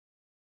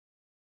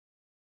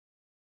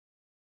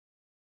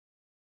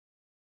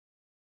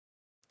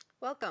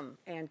Welcome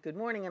and good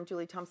morning. I'm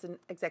Julie Thompson,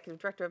 Executive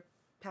Director of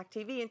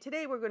pac-tv, and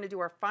today we're going to do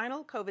our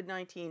final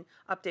COVID-19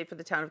 update for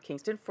the town of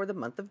Kingston for the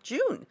month of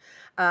June.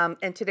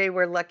 And today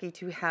we're lucky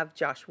to have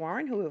Josh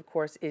Warren, who of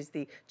course is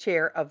the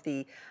chair of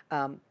the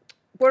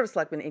Board of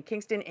Selectmen in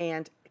Kingston,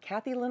 and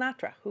Kathy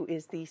Lenatra, who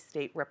is the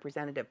state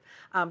representative.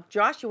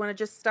 Josh, you want to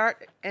just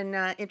start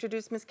and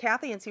introduce Ms.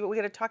 Kathy and see what we're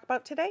going to talk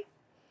about today?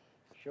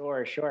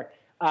 Sure.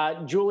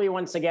 Julie,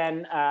 once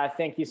again,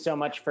 thank you so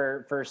much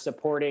for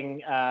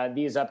supporting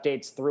these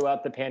updates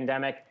throughout the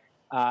pandemic.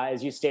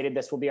 As you stated,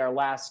 this will be our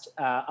last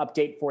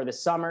update for the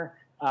summer.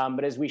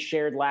 But as we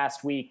shared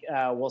last week,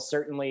 we'll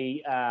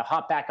certainly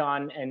hop back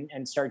on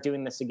and start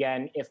doing this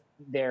again if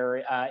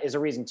there is a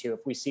reason to.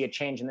 If we see a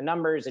change in the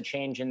numbers, a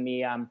change in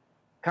the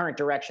current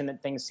direction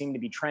that things seem to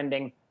be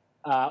trending,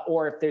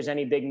 or if there's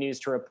any big news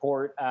to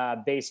report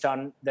based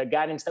on the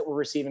guidance that we're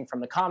receiving from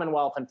the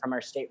Commonwealth and from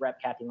our state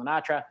rep, Kathy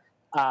Lenatra,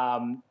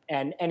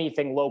 and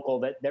anything local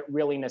that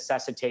really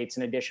necessitates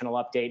an additional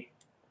update.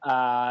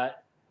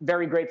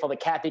 Very grateful that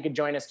Kathy could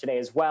join us today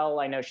as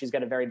well. I know she's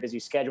got a very busy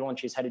schedule and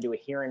she's had to do a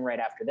hearing right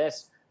after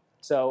this.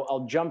 So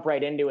I'll jump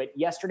right into it.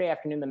 Yesterday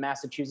afternoon, the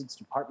Massachusetts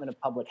Department of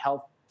Public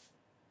Health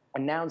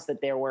announced that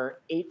there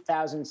were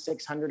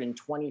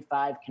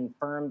 8,625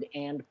 confirmed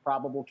and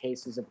probable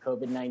cases of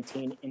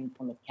COVID-19 in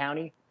Plymouth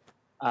County.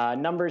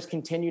 Numbers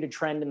continue to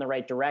trend in the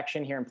right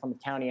direction here in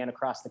Plymouth County and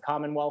across the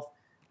Commonwealth.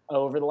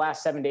 Over the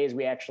last 7 days,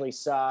 we actually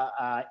saw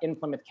in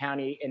Plymouth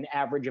County an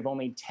average of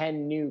only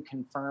 10 new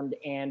confirmed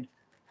and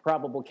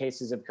probable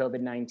cases of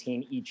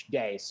COVID-19 each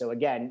day. So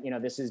again,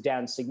 this is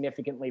down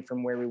significantly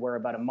from where we were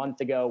about a month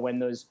ago when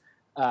those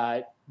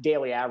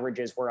daily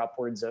averages were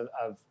upwards of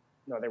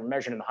they were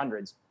measured in the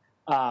hundreds.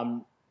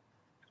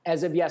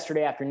 As of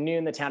yesterday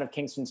afternoon, the town of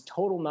Kingston's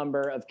total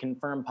number of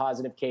confirmed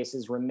positive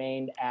cases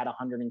remained at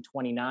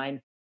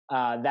 129.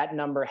 That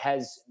number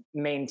has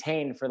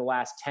maintained for the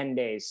last 10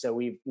 days. So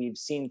we've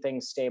seen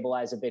things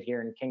stabilize a bit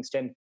here in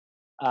Kingston.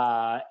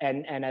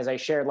 And as I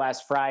shared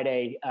last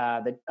Friday,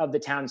 of the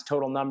town's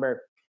total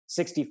number,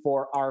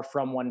 64 are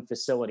from one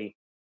facility.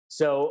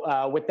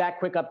 So with that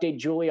quick update,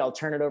 Julie, I'll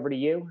turn it over to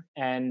you.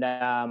 And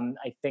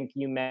I think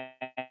you may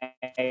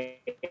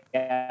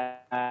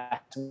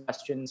have some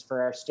questions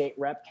for our state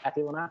rep,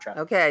 Kathy Lenatra.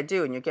 Okay, I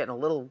do, and you're getting a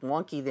little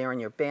wonky there in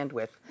your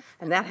bandwidth,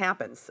 and that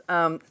happens.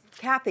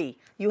 Kathy,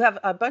 you have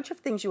a bunch of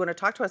things you want to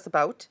talk to us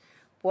about.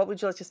 What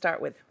would you like to start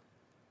with?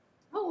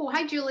 Oh,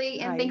 hi, Julie,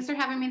 and thanks for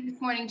having me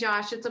this morning,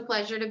 Josh. It's a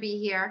pleasure to be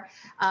here.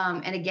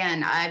 And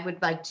again, I would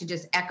like to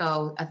just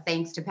echo a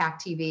thanks to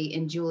pac-tv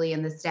and Julie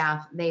and the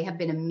staff. They have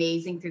been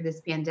amazing through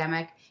this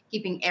pandemic,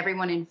 keeping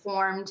everyone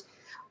informed.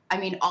 I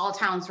mean, all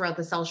towns throughout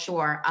the South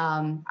Shore.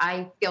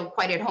 I feel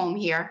quite at home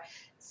here.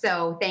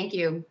 So thank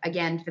you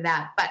again for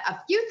that. But a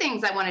few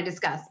things I want to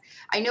discuss.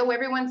 I know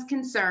everyone's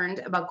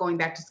concerned about going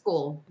back to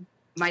school,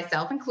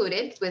 myself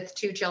included, with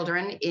 2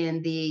 children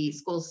in the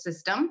school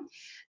system.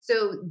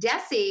 So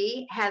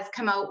DESE has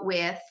come out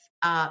with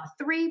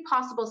 3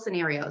 possible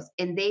scenarios,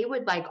 and they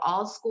would like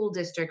all school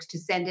districts to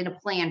send in a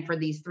plan for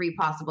these 3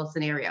 possible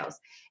scenarios.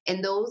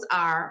 And those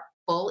are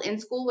full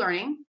in-school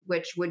learning,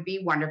 which would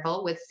be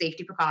wonderful with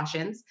safety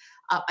precautions,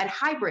 and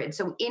hybrid,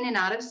 so in and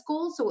out of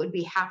school. So it would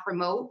be half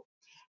remote,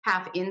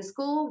 half in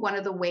school. One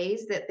of the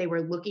ways that they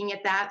were looking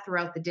at that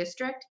throughout the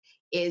district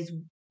is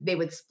they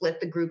would split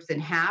the groups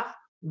in half.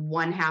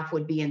 One half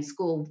would be in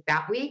school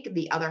that week.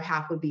 The other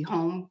half would be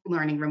home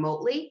learning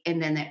remotely,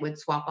 and then it would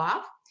swap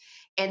off.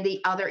 And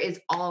the other is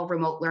all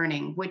remote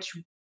learning, which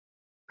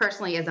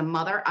personally, as a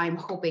mother, I'm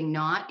hoping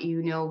not.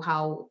 You know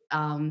how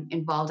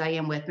involved I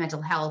am with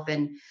mental health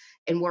and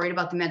worried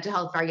about the mental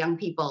health of our young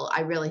people. I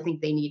really think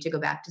they need to go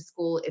back to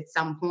school at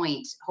some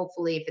point.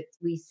 Hopefully, if it's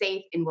we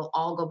safe and we'll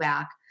all go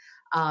back.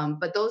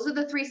 But those are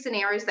the 3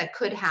 scenarios that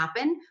could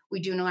happen.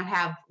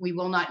 We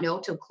will not know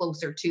till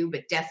closer to,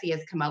 but DESE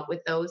has come out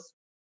with those.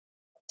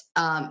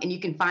 And you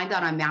can find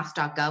that on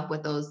mass.gov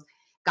what those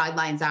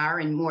guidelines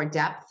are in more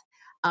depth.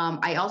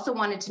 I also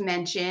wanted to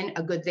mention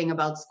a good thing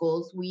about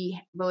schools.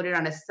 We voted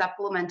on a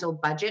supplemental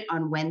budget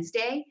on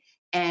Wednesday,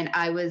 and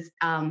I was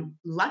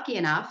lucky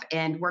enough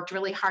and worked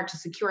really hard to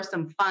secure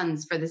some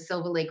funds for the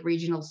Silver Lake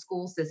Regional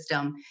School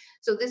System.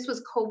 So this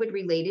was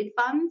COVID-related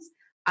funds.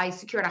 I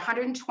secured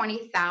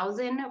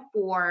 $120,000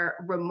 for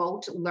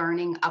remote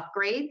learning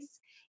upgrades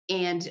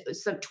and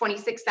some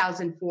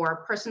 $26,000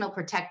 for personal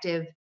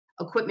protective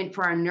equipment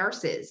for our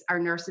nurses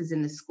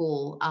in the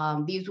school.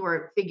 These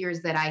were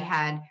figures that I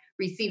had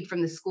received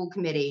from the school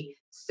committee.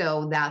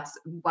 So that's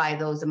why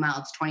those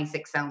amounts,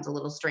 26 sounds a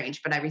little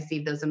strange, but I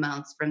received those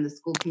amounts from the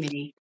school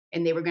committee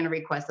and they were going to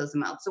request those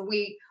amounts. So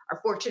we are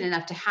fortunate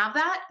enough to have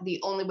that. The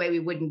only way we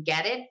wouldn't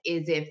get it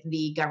is if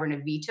the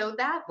governor vetoed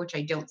that, which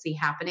I don't see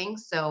happening.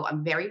 So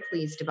I'm very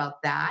pleased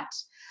about that.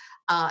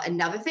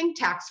 Another thing,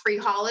 tax-free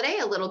holiday,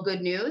 a little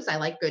good news. I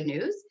like good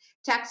news.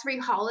 Tax-free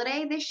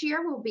holiday this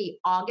year will be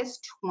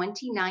August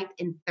 29th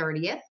and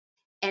 30th,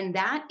 and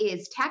that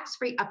is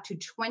tax-free up to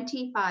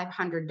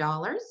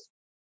 $2,500.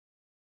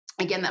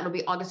 Again, that will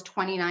be August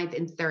 29th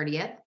and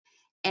 30th.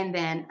 And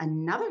then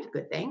another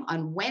good thing,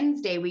 on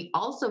Wednesday, we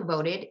also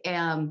voted,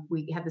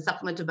 we had the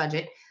supplemental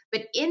budget,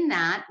 but in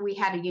that we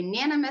had a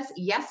unanimous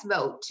yes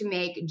vote to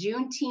make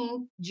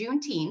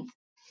Juneteenth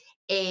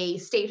a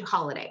state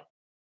holiday.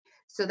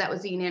 So that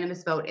was a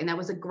unanimous vote, and that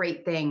was a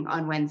great thing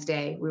on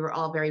Wednesday. We were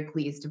all very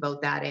pleased to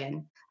vote that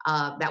in.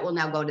 That will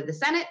now go to the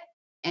Senate,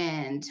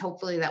 and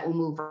hopefully that will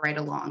move right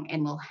along,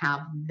 and we'll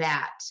have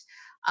that.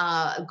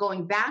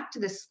 Going back to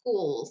the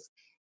schools,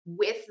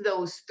 with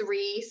those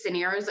three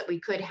scenarios that we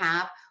could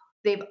have,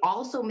 they've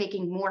also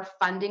making more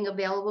funding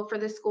available for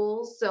the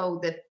schools.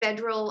 So the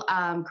federal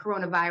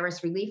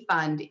coronavirus relief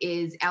fund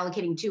is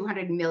allocating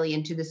 $200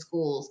 million to the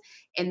schools,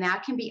 and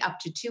that can be up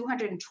to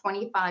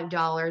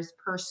 $225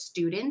 per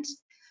student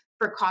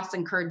for costs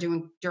incurred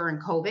during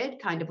COVID,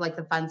 kind of like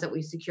the funds that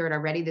we've secured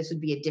already. This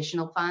would be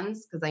additional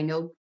funds, because I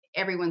know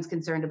everyone's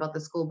concerned about the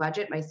school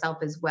budget, myself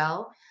as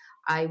well.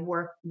 I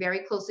work very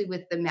closely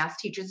with the Mass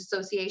Teachers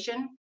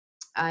Association.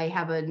 I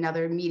have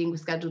another meeting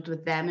scheduled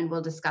with them, and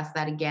we'll discuss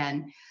that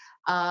again.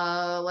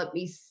 Let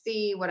me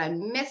see what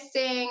I'm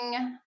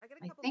missing.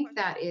 I think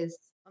that is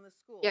on the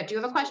schools. Yeah, do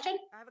you have a question?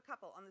 I have a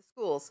couple on the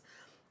schools.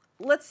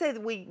 Let's say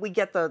that we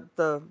get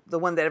the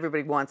one that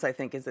everybody wants. I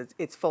think is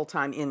it's full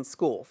time in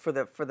school for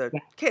the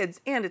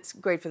kids, and it's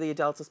great for the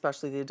adults,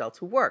 especially the adults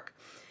who work.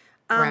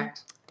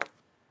 Correct.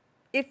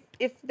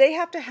 If they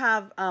have to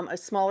have a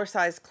smaller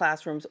size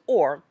classrooms,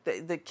 or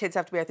the kids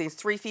have to be, I think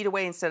it's 3 feet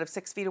away instead of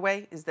 6 feet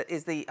away, is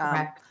the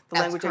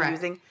language they're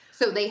using?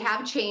 So they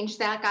have changed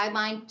that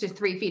guideline to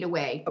 3 feet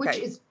away, which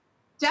is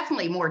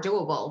definitely more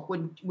doable.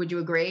 Would you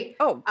agree?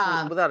 Oh,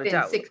 without a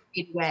doubt. 6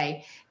 feet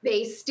away.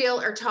 They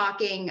still are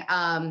talking.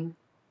 I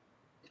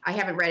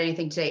haven't read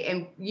anything today,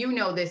 and you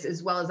know this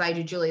as well as I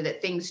do, Julie, that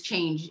things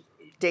change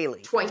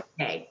daily, twice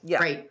a day.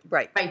 Yeah,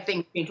 right.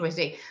 Things change twice a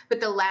day. But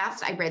the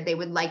last I read, they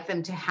would like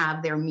them to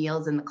have their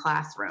meals in the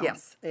classroom.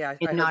 Yes, yeah,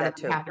 and not at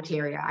the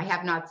cafeteria. I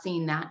have not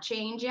seen that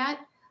change yet.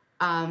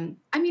 I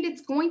mean,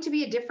 it's going to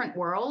be a different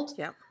world.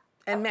 Yeah,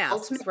 and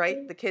masks,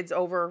 right? The kids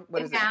over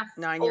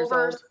 9 years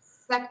old.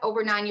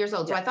 Over 9 years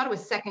old. Yeah. So I thought it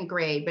was second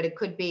grade, but it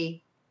could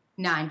be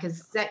 9,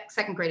 because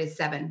second grade is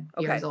 7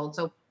 years old.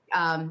 So,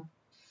 well,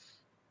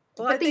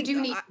 but they do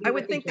need. I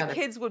would think the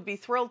kids would be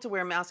thrilled to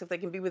wear masks if they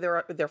can be with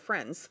their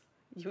friends.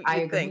 I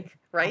agree. Think,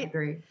 right? I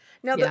agree.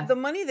 Now, the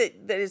money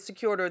that is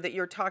secured, or that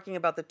you're talking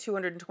about, the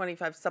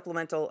 $225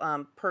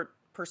 supplemental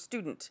per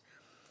student,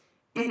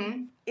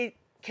 it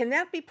can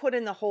that be put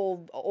in the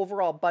whole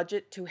overall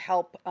budget to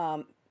help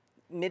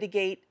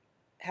mitigate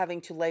having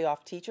to lay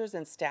off teachers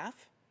and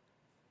staff?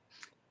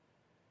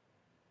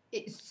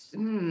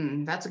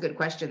 That's a good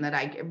question that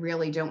I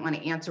really don't want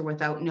to answer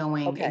without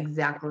knowing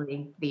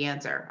exactly the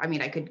answer. I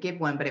mean, I could give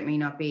one, but it may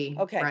not be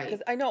right.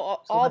 Because I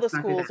know all the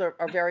schools are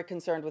very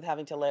concerned with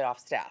having to lay off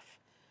staff.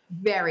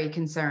 Very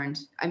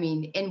concerned. I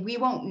mean, and we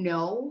won't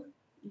know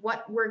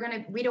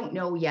we don't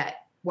know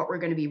yet what we're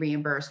going to be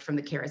reimbursed from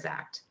the CARES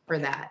Act for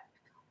that.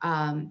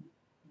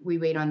 We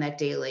wait on that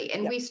daily.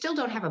 And we still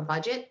don't have a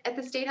budget at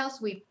the State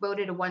House. We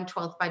voted a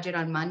 1/12 budget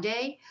on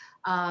Monday.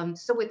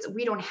 So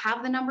we don't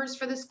have the numbers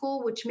for the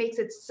school, which makes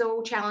it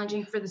so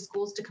challenging for the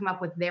schools to come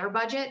up with their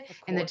budget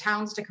and the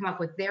towns to come up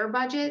with their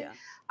budget.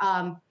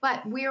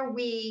 But where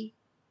we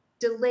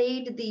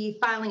delayed the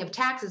filing of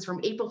taxes from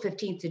April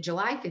 15th to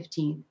July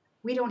 15th,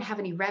 we don't have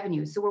any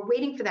revenue. So we're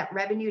waiting for that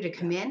revenue to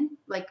come in.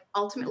 Like,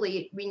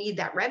 ultimately, we need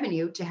that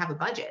revenue to have a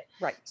budget.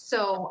 Right.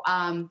 So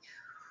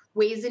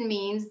Ways and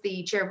Means,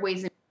 the chair of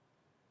Ways and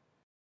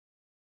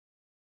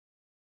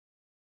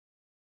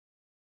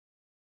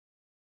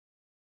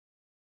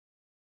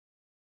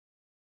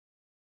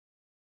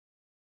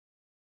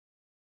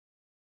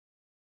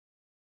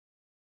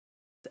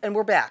And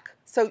we're back.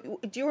 So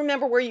do you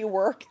remember where you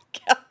were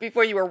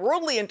before you were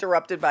rudely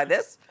interrupted by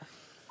this?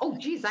 Oh,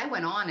 geez, I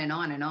went on and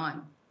on and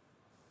on.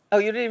 Oh,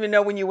 you didn't even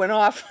know when you went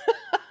off?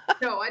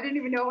 No, I didn't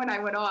even know when I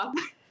went off.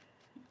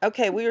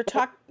 Okay, we were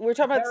talking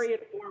about... Very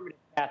informative,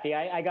 Kathy.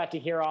 I got to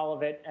hear all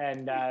of it,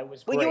 and it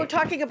was great. Well, you were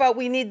talking about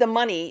we need the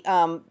money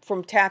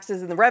from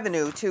taxes and the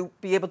revenue to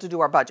be able to do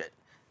our budget.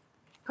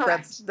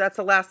 Correct. That's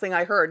the last thing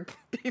I heard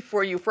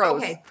before you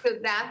froze. Okay, so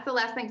that's the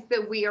last thing.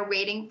 So we are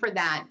waiting for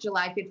that.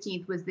 July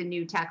 15th was the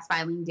new tax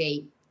filing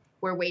date.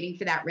 We're waiting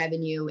for that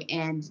revenue,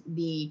 and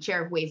the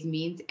chair of Ways and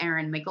Means,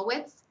 Aaron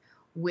Mikulwicz,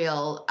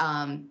 will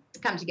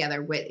come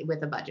together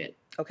with a budget.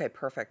 Okay,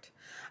 perfect.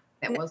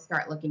 That we'll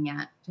start looking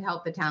at to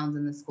help the towns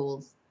and the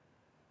schools.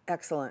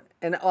 Excellent.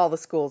 And all the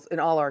schools in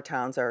all our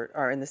towns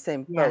are in the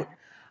same boat.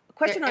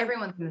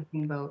 Everyone's in the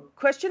same boat.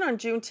 Question on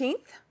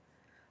Juneteenth.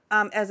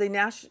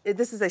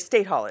 This is a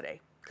state holiday,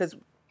 because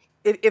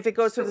if it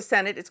goes through the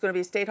Senate, it's going to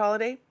be a state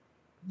holiday?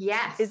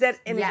 Yes. Is that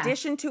in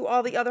addition to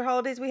all the other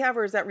holidays we have,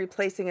 or is that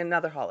replacing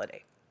another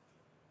holiday?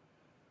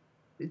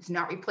 It's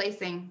not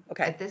replacing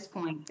at this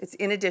point. It's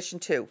in addition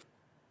to.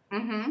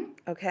 Mm-hmm.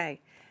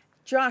 Okay.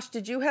 Josh,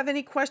 did you have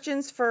any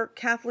questions for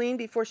Kathleen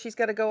before she's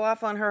got to go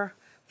off on her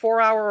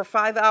 4-hour or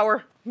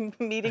 5-hour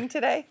meeting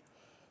today?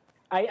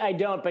 I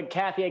don't, but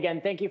Kathy,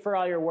 again, thank you for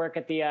all your work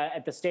at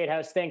the State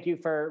House. Thank you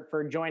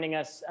for joining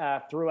us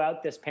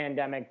throughout this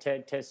pandemic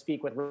to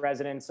speak with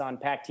residents on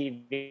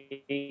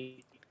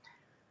pac-TV.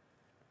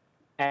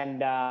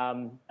 And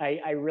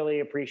I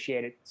really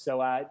appreciate it.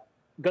 So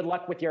good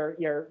luck with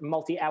your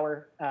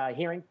multi-hour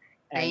hearing.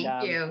 And,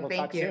 Thank you. We'll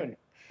Thank talk you. soon.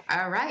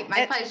 All right,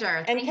 my pleasure.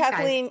 And Thanks,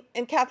 Kathleen,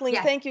 guys.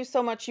 Yes. thank you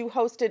so much. You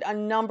hosted a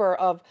number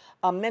of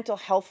mental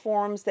health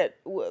forums that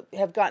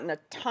have gotten a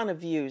ton of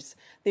views.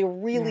 They're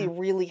really,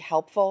 really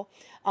helpful.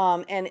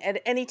 And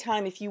at any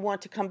time, if you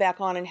want to come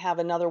back on and have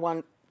another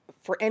one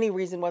for any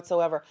reason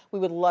whatsoever, we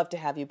would love to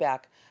have you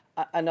back.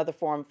 Another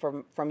forum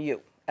from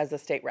you as a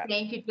state rep.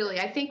 Thank you, Julie.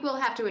 I think we'll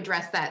have to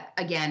address that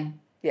again.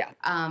 Yeah.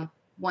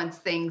 When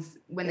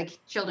the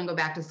children go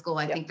back to school,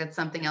 I think that's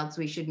something else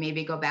we should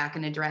maybe go back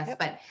and address.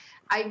 But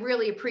I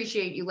really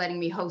appreciate you letting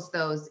me host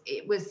those.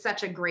 It was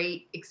such a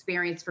great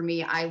experience for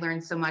me. I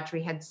learned so much.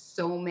 We had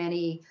so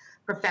many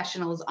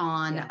professionals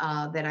on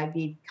that I've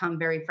become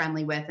very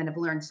friendly with and have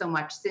learned so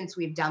much since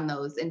we've done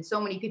those. And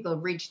so many people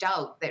have reached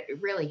out that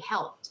it really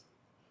helped.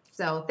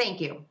 So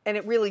thank you. And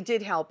it really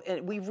did help.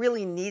 And we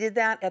really needed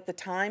that at the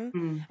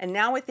time. And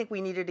now I think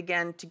we need it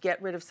again to get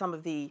rid of some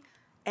of the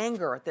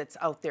anger that's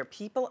out there.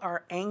 People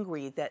are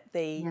angry that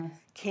they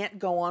can't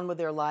go on with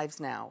their lives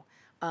now.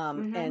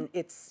 And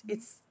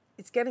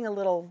it's getting a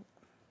little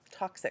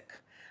toxic.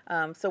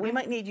 So we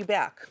might need you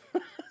back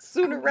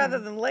sooner rather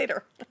than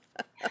later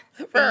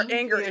for our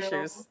anger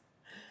issues.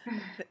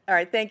 All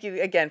right. Thank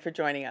you again for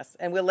joining us.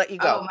 And we'll let you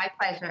go. Oh, my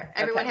pleasure.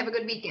 Everyone have a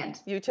good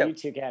weekend. You too. You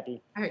too,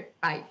 Kathy. All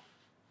right. Bye.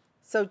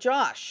 So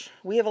Josh,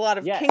 we have a lot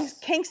of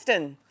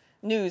Kingston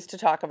news to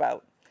talk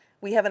about.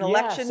 We have an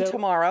election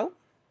tomorrow.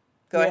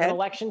 Go ahead. We have an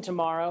election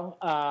tomorrow.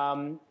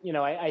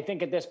 I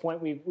think at this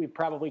point we've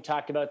probably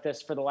talked about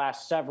this for the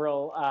last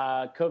several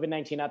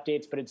COVID-19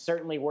 updates, but it's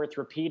certainly worth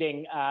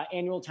repeating.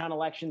 Annual town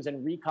elections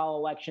and recall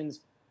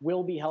elections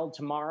will be held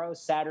tomorrow,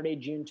 Saturday,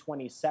 June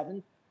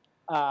 27th.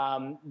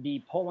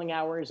 The polling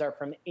hours are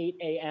from 8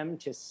 a.m.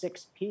 to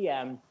 6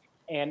 p.m.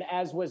 And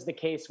as was the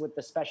case with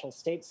the special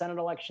state Senate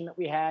election that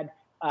we had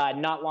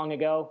not long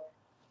ago,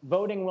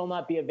 voting will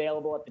not be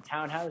available at the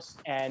townhouse,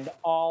 and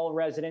all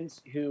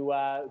residents who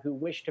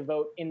wish to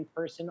vote in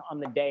person on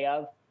the day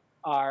of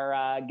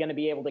are going to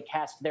be able to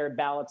cast their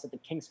ballots at the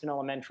Kingston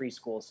Elementary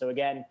School. So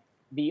again,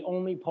 the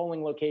only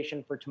polling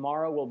location for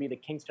tomorrow will be the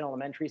Kingston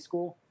Elementary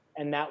School,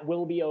 and that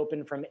will be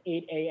open from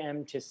 8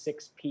 a.m. to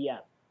 6 p.m.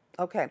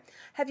 Okay.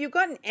 Have you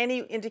gotten any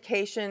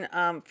indication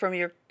from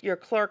your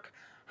clerk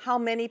how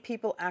many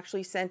people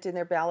actually sent in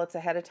their ballots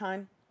ahead of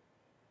time?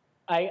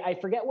 I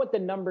forget what the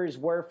numbers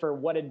were for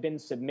what had been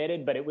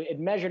submitted, but it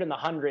measured in the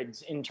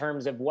hundreds in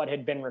terms of what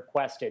had been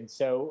requested.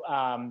 So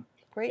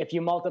if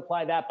you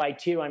multiply that by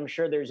 2, I'm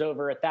sure there's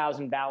over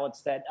 1,000 ballots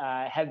that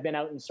have been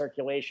out in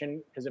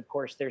circulation because, of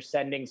course, they're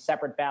sending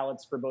separate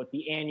ballots for both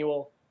the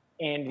annual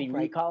and the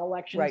recall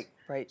elections.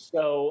 Right.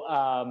 So,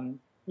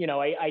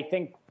 I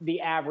think the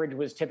average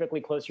was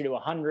typically closer to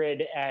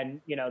 100, and,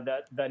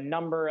 the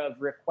number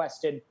of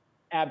requested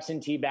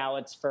absentee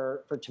ballots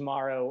for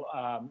tomorrow,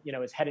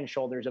 is head and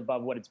shoulders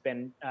above what it's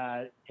been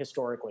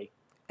historically.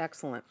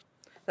 Excellent.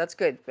 That's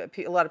good.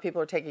 A lot of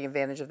people are taking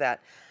advantage of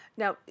that.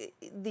 Now,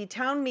 the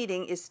town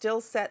meeting is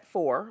still set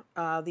for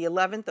the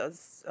 11th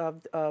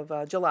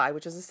of July,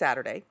 which is a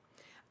Saturday.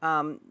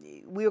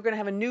 We are going to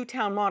have a new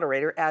town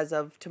moderator as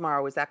of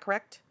tomorrow. Is that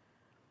correct?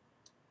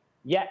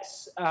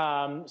 Yes.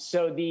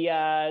 So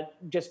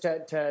just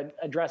to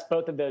address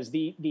both of those,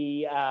 the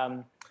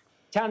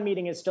town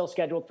meeting is still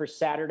scheduled for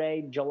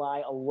Saturday,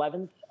 July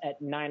 11th at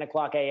 9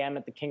 o'clock a.m.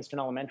 at the Kingston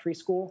Elementary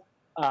School.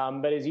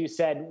 But as you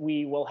said,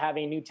 we will have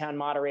a new town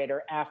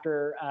moderator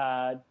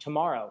after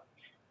tomorrow.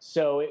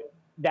 So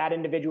that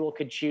individual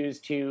could choose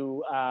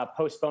to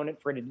postpone it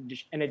for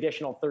an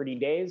additional 30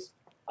 days.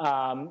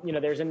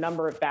 There's a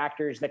number of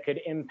factors that could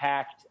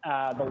impact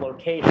the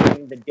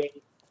location, the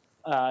date.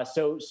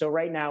 So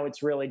right now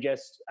it's really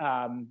just,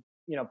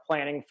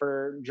 planning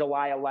for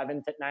July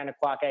 11th at 9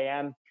 o'clock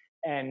a.m.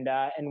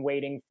 and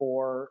waiting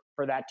for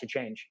that to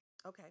change.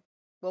 Okay.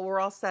 Well, we're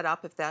all set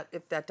up if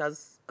that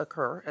does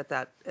occur at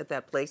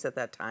that place at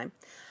that time.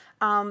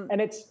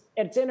 And it's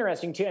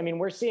interesting too. I mean,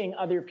 we're seeing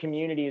other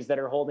communities that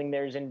are holding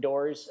theirs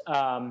indoors.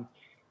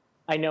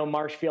 I know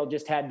Marshfield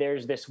just had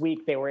theirs this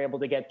week. They were able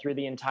to get through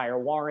the entire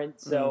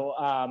warrant. So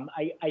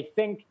I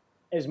think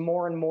as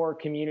more and more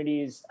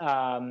communities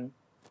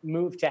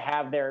move to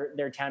have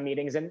their town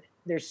meetings, and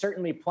there's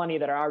certainly plenty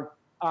that are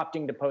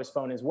opting to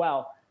postpone as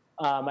well.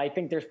 I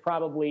think there's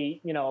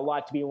probably a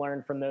lot to be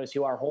learned from those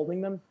who are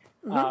holding them.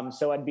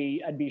 So I'd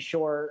be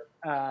sure.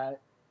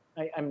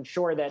 I'm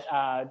sure that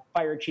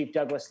Fire Chief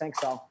Douglas,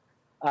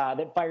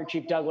 that Fire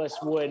Chief Douglas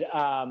would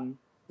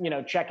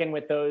check in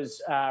with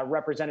those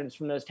representatives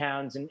from those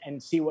towns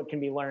and see what can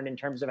be learned in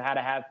terms of how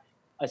to have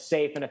a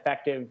safe and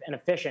effective and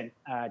efficient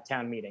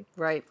town meeting.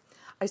 Right.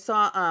 I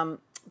saw a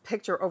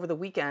picture over the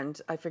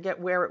weekend. I forget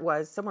where it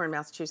was, somewhere in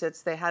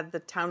Massachusetts. They had the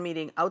town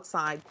meeting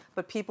outside,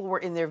 but people were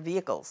in their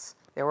vehicles.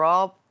 They were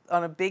all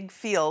on a big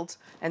field,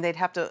 and they'd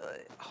have to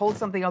hold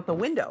something out the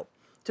window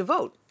to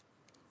vote.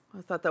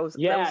 I thought that was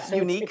so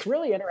unique. It's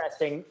really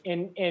interesting.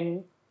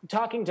 In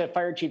talking to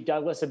Fire Chief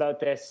Douglas about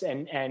this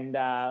and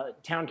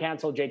Town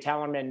Council Jay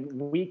Tallerman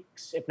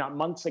weeks, if not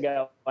months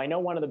ago, I know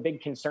one of the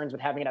big concerns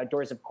with having it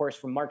outdoors, of course,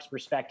 from Mark's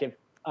perspective,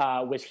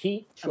 was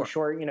heat. Sure. I'm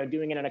sure,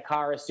 doing it in a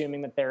car,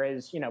 assuming that there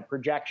is,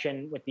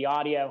 projection with the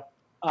audio,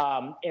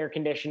 air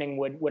conditioning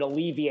would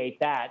alleviate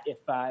that if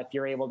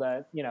you're able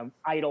to,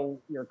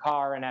 idle your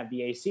car and have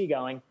the AC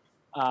going.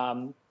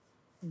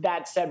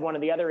 That said, one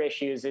of the other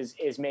issues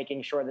is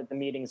making sure that the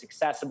meeting's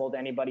accessible to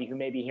anybody who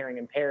may be hearing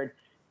impaired.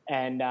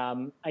 And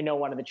I know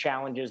one of the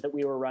challenges that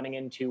we were running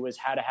into was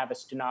how to have a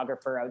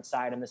stenographer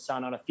outside in the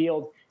sun on a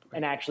field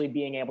and actually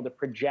being able to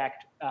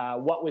project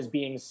what was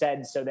being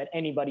said so that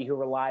anybody who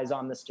relies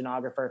on the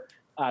stenographer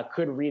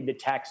could read the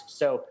text.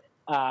 So,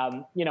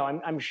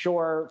 I'm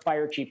sure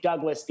Fire Chief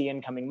Douglas, the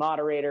incoming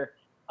moderator,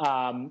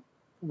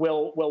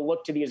 will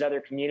look to these other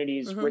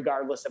communities,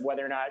 regardless of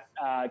whether or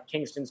not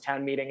Kingston's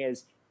town meeting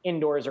is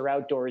indoors or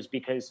outdoors,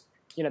 because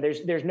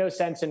there's no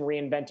sense in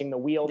reinventing the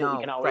wheel. But we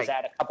can always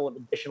add a couple of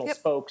additional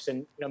spokes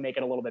and make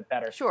it a little bit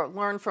better. Sure,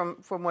 learn from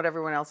what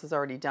everyone else has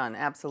already done.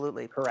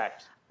 Absolutely.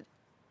 Correct.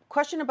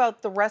 Question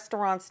about the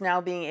restaurants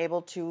now being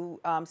able to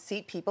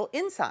seat people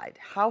inside.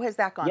 How has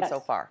that gone so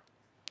far?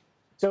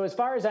 So as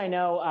far as I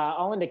know,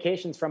 all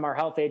indications from our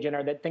health agent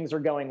are that things are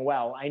going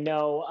well. I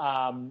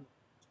know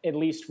at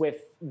least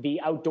with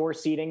the outdoor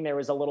seating, there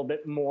was a little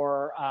bit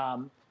more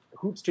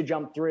hoops to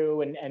jump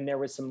through, and there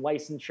was some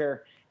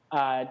licensure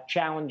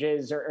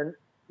challenges or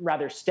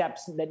rather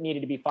steps that needed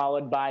to be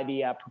followed by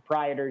the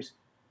proprietors.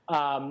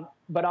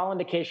 But all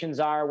indications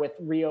are with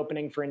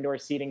reopening for indoor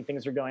seating,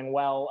 things are going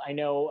well. I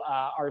know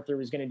Arthur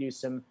was going to do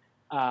some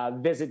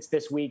visits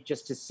this week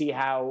just to see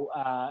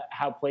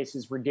how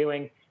places were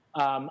doing.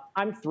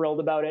 I'm thrilled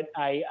about it.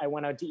 I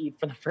went out to eat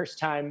for the first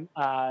time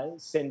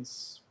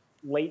since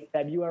late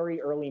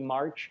February, early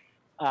March,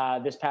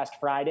 this past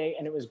Friday,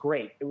 and it was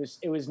great.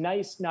 It was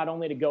nice not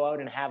only to go out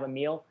and have a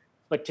meal,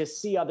 but to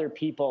see other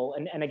people.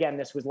 And again,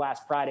 this was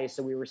last Friday,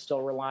 so we were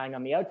still relying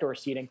on the outdoor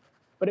seating.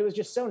 But it was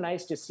just so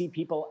nice to see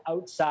people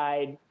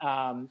outside,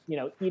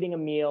 eating a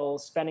meal,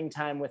 spending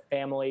time with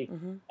family,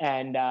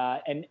 and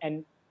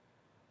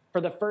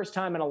for the first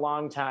time in a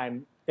long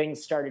time,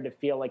 things started to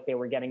feel like they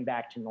were getting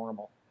back to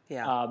normal.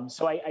 Yeah.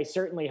 So I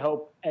certainly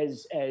hope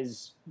as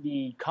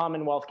the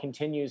Commonwealth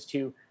continues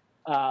to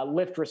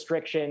lift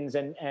restrictions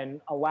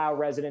and allow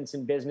residents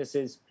and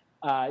businesses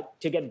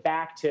to get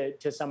back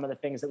to some of the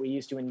things that we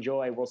used to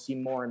enjoy, we'll see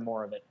more and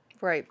more of it.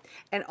 Right.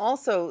 And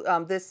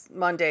also this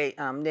Monday,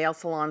 nail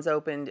salons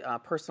opened,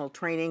 personal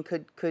training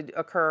could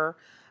occur.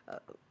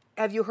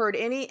 Have you heard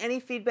any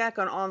feedback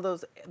on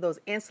those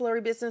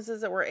ancillary businesses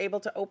that were able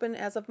to open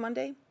as of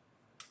Monday?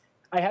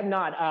 I have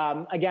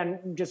not.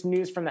 Again, just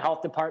news from the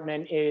health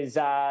department is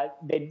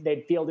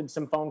they fielded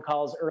some phone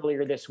calls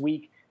earlier this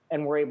week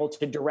and were able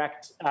to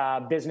direct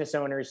business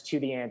owners to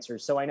the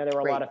answers. So I know there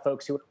were a lot of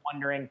folks who were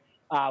wondering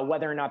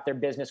whether or not their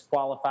business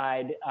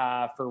qualified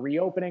for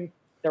reopening.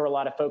 There were a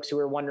lot of folks who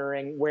were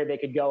wondering where they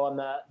could go on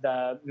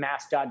the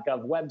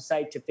mass.gov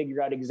website to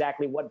figure out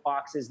exactly what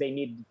boxes they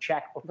needed to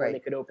check before they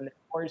could open their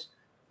doors.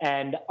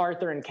 And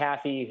Arthur and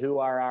Kathy, who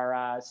are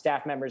our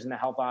staff members in the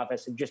health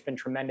office, have just been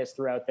tremendous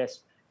throughout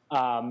this.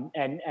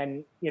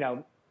 And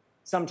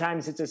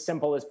sometimes it's as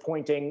simple as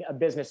pointing a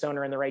business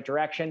owner in the right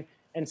direction.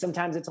 And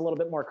sometimes it's a little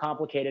bit more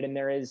complicated, and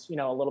there is, a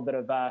little bit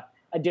of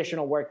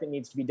additional work that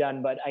needs to be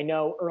done. But I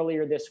know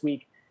earlier this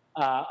week,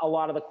 a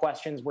lot of the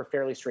questions were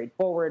fairly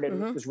straightforward,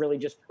 and it was really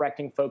just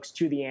directing folks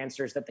to the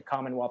answers that the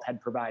Commonwealth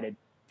had provided.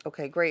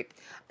 Okay, great.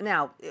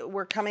 Now,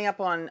 we're coming up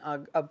on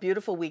a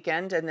beautiful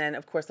weekend, and then,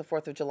 of course, the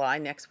 4th of July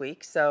next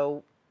week.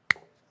 So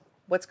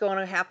what's going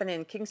to happen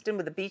in Kingston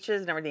with the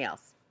beaches and everything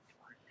else?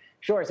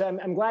 Sure. So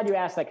I'm glad you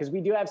asked that, because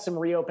we do have some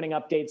reopening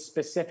updates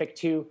specific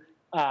to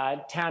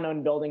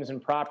town-owned buildings and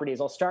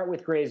properties. I'll start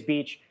with Grays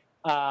Beach.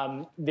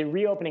 The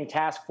reopening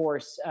task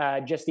force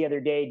just the other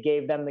day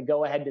gave them the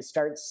go-ahead to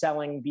start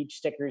selling beach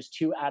stickers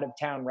to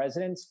out-of-town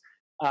residents.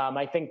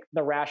 I think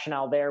the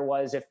rationale there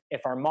was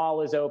if our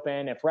mall is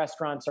open, if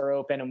restaurants are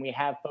open, and we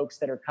have folks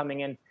that are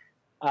coming in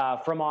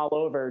from all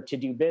over to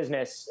do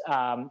business,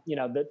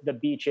 the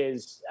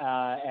beaches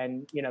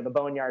and the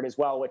boneyard as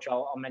well, which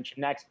I'll mention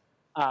next.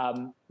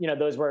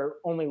 Those were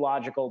only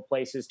logical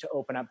places to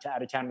open up to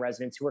out-of-town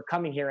residents who are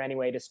coming here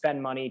anyway to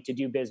spend money, to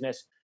do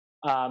business.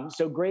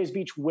 So Grays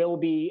Beach will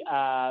be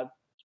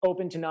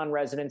open to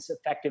non-residents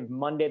effective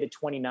Monday the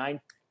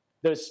 29th.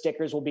 Those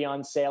stickers will be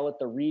on sale at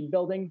the Reed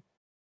Building.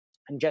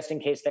 And just in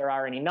case there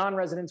are any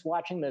non-residents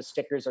watching, those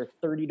stickers are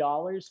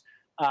 $30.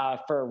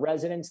 For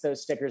residents,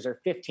 those stickers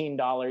are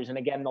 $15. And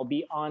again, they'll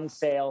be on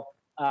sale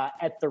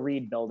at the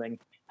Reed Building.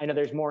 I know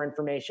there's more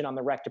information on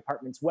the Rec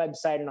Department's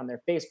website and on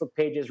their Facebook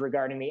pages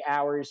regarding the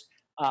hours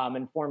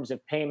and forms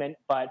of payment.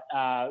 But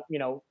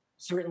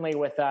certainly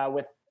with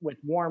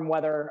warm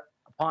weather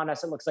upon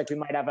us, it looks like we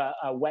might have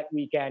a wet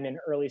weekend and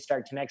early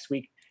start to next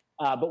week.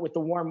 But with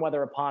the warm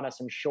weather upon us,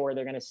 I'm sure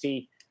they're going to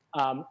see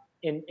an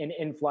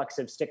influx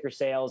of sticker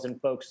sales and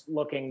folks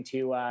looking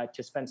to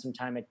spend some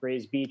time at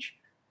Grays Beach.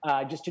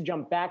 just to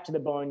jump back to the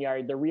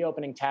Boneyard, the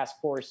reopening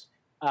task force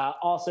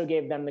also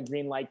gave them the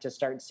green light to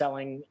start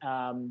selling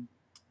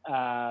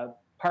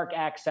park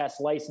access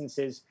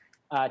licenses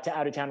to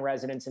out-of-town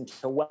residents and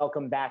to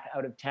welcome back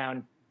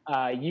out-of-town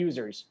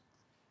users.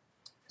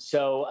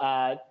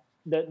 So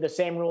the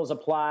same rules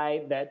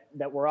apply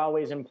that were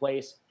always in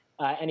place.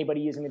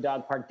 Anybody using the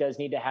dog park does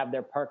need to have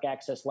their park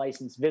access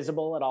license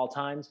visible at all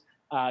times.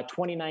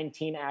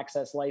 2019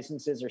 access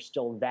licenses are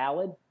still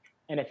valid.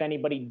 And if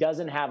anybody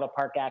doesn't have a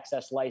park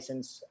access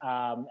license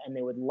and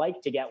they would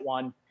like to get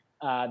one,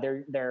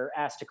 they're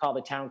asked to call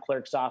the town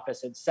clerk's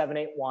office at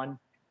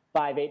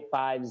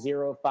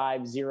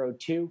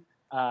 781-585-0502 to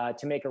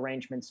make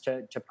arrangements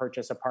to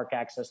purchase a park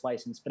access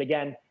license. But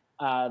again,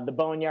 the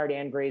Boneyard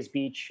and Grays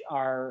Beach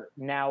are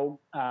now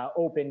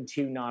open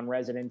to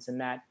non-residents, and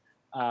that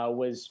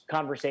was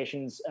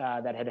conversations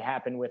that had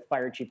happened with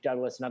Fire Chief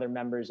Douglas and other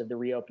members of the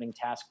reopening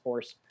task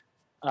force.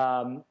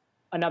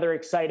 Another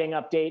exciting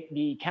update,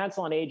 the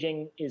Council on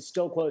Aging is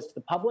still closed to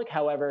the public.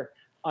 However,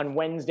 on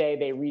Wednesday,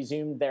 they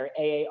resumed their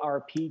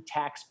AARP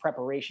tax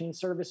preparation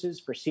services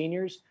for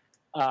seniors.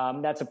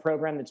 That's a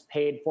program that's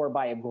paid for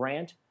by a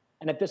grant.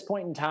 And at this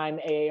point in time,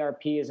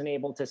 AARP isn't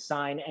able to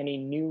sign any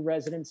new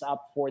residents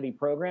up for the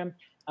program,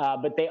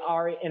 but they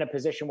are in a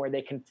position where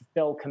they can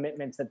fulfill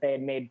commitments that they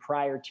had made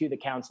prior to the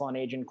Council on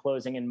Aging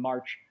closing in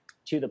March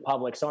to the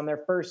public. So on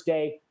their first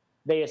day,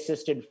 they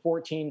assisted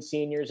 14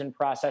 seniors in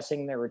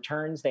processing their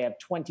returns. They have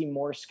 20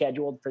 more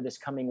scheduled for this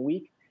coming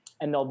week,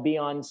 and they'll be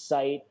on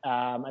site,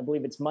 I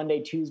believe it's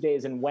Monday,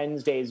 Tuesdays, and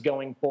Wednesdays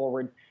going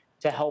forward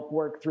to help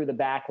work through the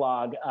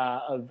backlog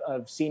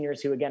of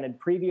seniors who, again, had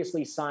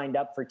previously signed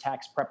up for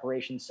tax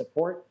preparation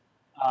support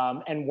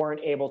and weren't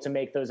able to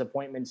make those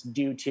appointments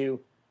due to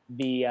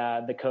the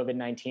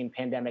COVID-19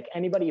 pandemic.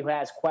 Anybody who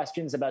has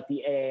questions about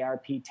the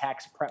AARP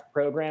tax prep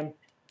program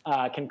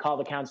can call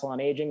the Council on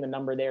Aging. The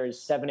number there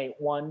is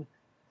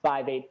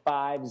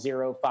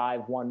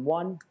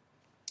 781-585-0511.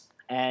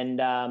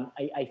 And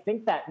I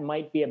think that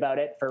might be about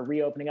it for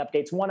reopening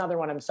updates. One other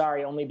one, I'm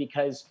sorry, only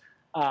because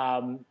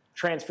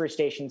transfer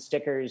station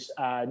stickers,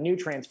 new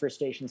transfer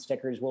station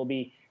stickers will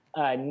be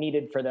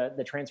needed for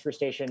the transfer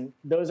station.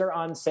 Those are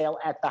on sale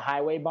at the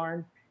Highway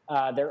Barn.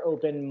 They're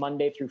open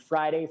Monday through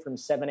Friday from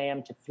 7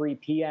 a.m. to 3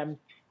 p.m.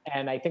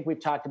 And I think we've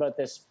talked about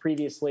this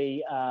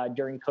previously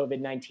during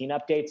COVID-19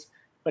 updates.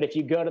 But if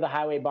you go to the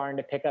Highway Barn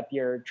to pick up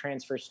your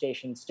transfer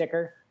station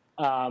sticker,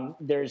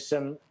 there's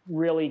some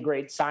really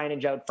great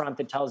signage out front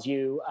that tells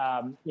you,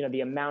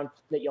 the amount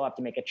that you'll have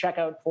to make a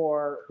checkout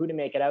for, who to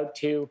make it out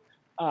to.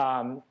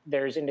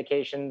 There's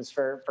indications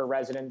for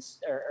residents,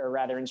 or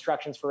rather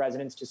instructions for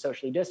residents to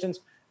socially distance,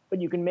 but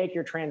you can make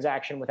your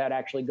transaction without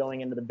actually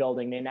going into the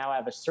building. They now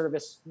have a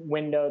service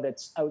window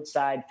that's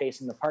outside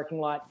facing the parking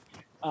lot.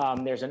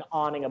 There's an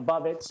awning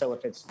above it, so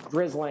if it's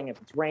drizzling,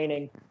 if it's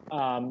raining,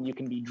 you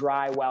can be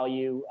dry while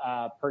you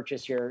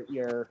purchase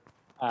your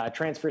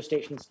transfer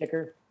station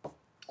sticker.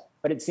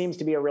 But it seems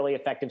to be a really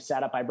effective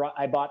setup.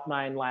 I bought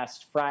mine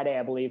last Friday,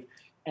 I believe,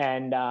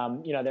 and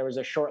there was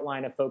a short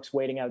line of folks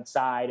waiting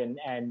outside,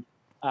 and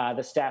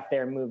the staff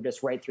there moved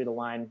us right through the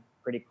line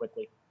pretty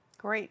quickly.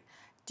 Great.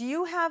 Do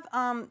you have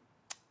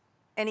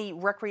any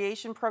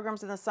recreation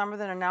programs in the summer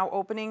that are now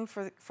opening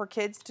for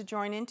kids to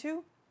join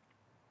into?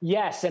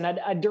 Yes, and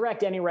I'd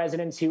direct any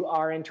residents who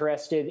are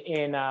interested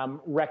in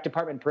rec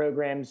department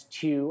programs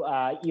to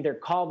either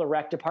call the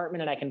rec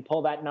department, and I can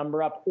pull that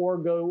number up, or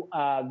go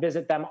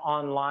visit them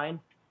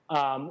online.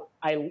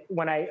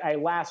 When I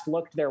last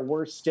looked, there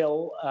were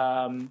still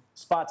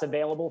spots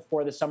available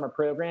for the summer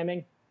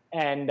programming.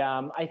 And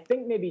I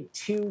think maybe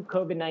 2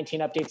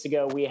 COVID-19 updates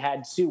ago, we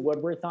had Sue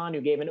Woodworth on,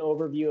 who gave an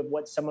overview of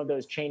what some of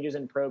those changes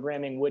in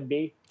programming would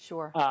be.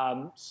 Sure.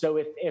 So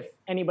if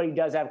anybody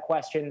does have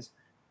questions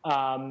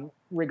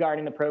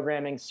regarding the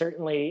programming,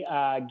 certainly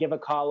give a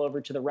call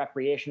over to the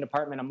recreation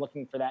department. I'm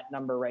looking for that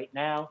number right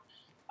now.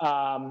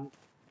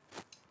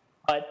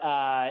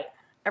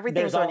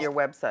 Everything's on your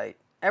website.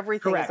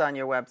 Everything is on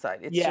your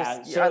website. It's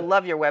just, I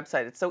love your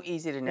website. It's so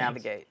easy to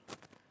navigate.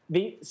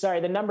 The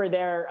number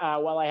there,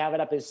 while I have it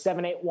up, is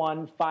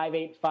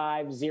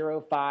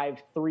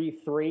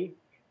 781-585-0533.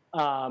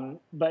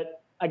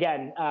 But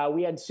again,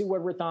 we had Sue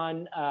Woodworth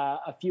on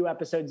a few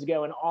episodes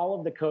ago, and all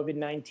of the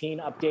COVID-19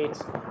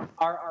 updates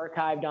are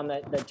archived on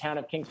the Town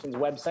of Kingston's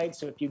website.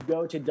 So if you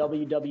go to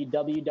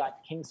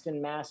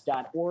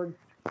www.kingstonmass.org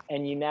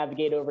and you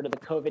navigate over to the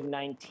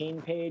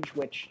COVID-19 page,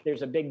 which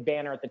there's a big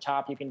banner at the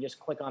top, you can just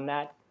click on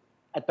that.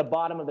 At the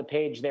bottom of the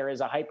page, there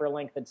is a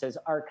hyperlink that says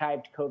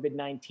archived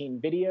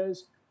COVID-19 videos.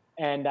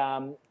 And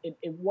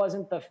it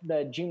wasn't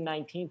the June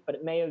 19th, but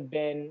it may have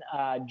been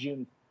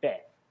June 5th.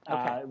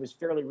 Okay. It was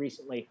fairly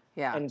recently.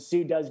 Yeah. And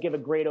Sue does give a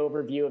great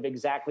overview of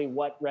exactly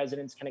what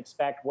residents can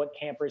expect, what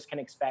campers can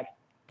expect,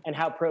 and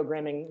how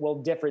programming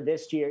will differ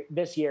this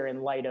year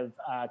in light of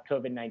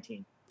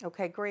COVID-19.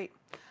 Okay, great.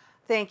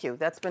 Thank you.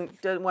 That's been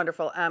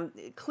wonderful.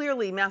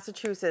 Clearly,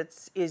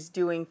 Massachusetts is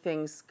doing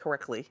things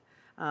correctly.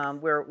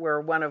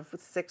 We're one of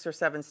 6 or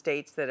 7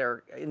 states that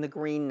are in the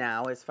green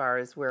now, as far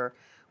as we're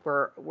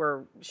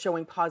we're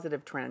showing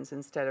positive trends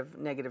instead of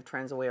negative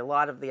trends the way a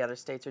lot of the other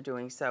states are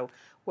doing. So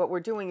what we're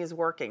doing is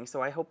working.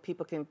 So I hope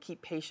people can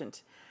keep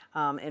patient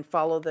and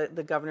follow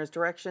the governor's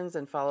directions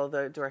and follow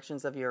the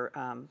directions of your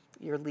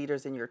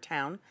leaders in your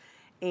town.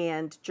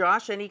 And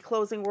Josh, any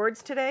closing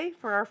words today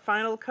for our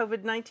final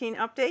COVID-19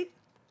 update?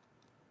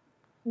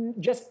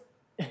 Just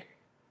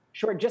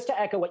sure. Just to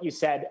echo what you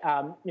said,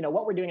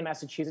 what we're doing in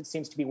Massachusetts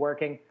seems to be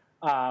working.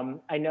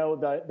 I know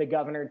the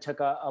governor took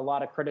a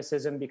lot of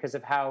criticism because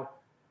of how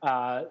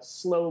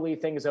slowly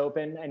things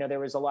open. I know there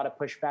was a lot of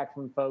pushback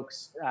from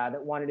folks that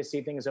wanted to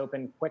see things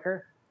open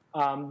quicker.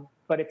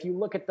 But if you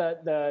look at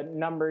the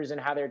numbers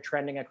and how they're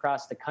trending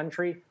across the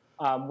country,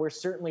 we're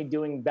certainly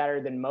doing better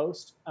than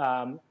most.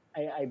 I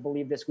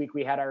believe this week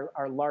we had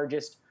our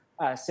largest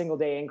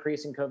single-day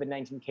increase in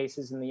COVID-19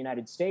 cases in the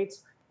United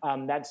States.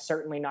 That's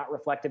certainly not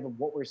reflective of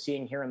what we're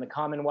seeing here in the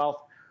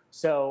Commonwealth.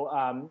 So,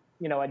 I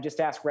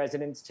just ask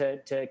residents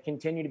to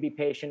continue to be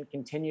patient,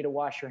 continue to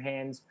wash your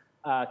hands,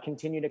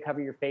 continue to cover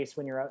your face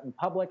when you're out in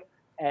public,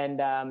 and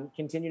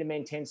continue to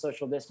maintain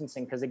social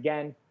distancing. Because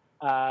again,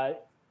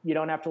 you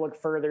don't have to look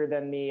further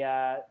than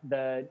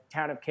the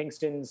town of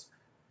Kingston's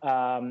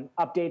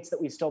updates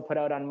that we still put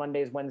out on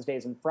Mondays,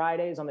 Wednesdays, and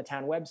Fridays on the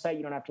town website.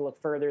 You don't have to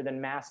look further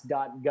than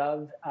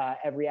mass.gov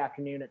every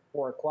afternoon at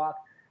 4 o'clock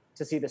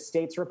to see the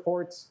state's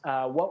reports.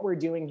 What we're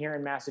doing here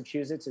in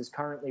Massachusetts is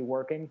currently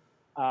working.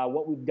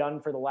 What we've done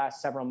for the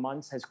last several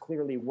months has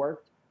clearly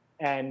worked.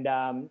 And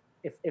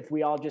if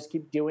we all just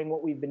keep doing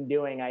what we've been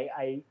doing,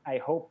 I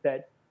hope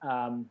that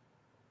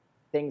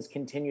things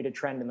continue to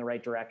trend in the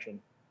right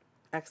direction.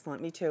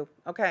 Excellent. Me too.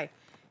 Okay.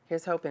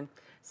 Here's hoping.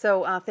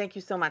 So thank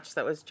you so much.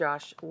 That was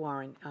Josh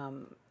Warren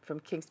from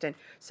Kingston.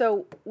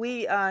 So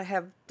we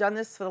have done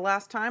this for the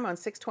last time on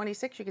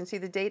 6/26. You can see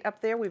the date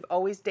up there. We've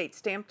always date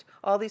stamped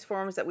all these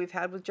forums that we've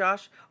had with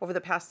Josh over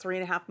the past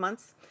 3.5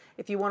 months.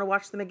 If you want to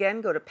watch them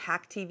again, go to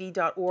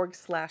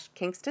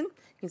pac-tv.org/Kingston. You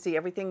can see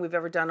everything we've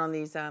ever done on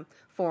these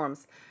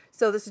forums.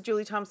 So this is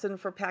Julie Thompson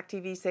for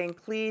pac-TV saying,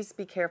 please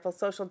be careful,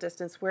 social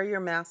distance, wear your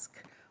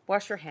mask,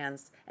 wash your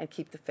hands, and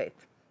keep the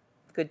faith.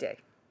 Good day.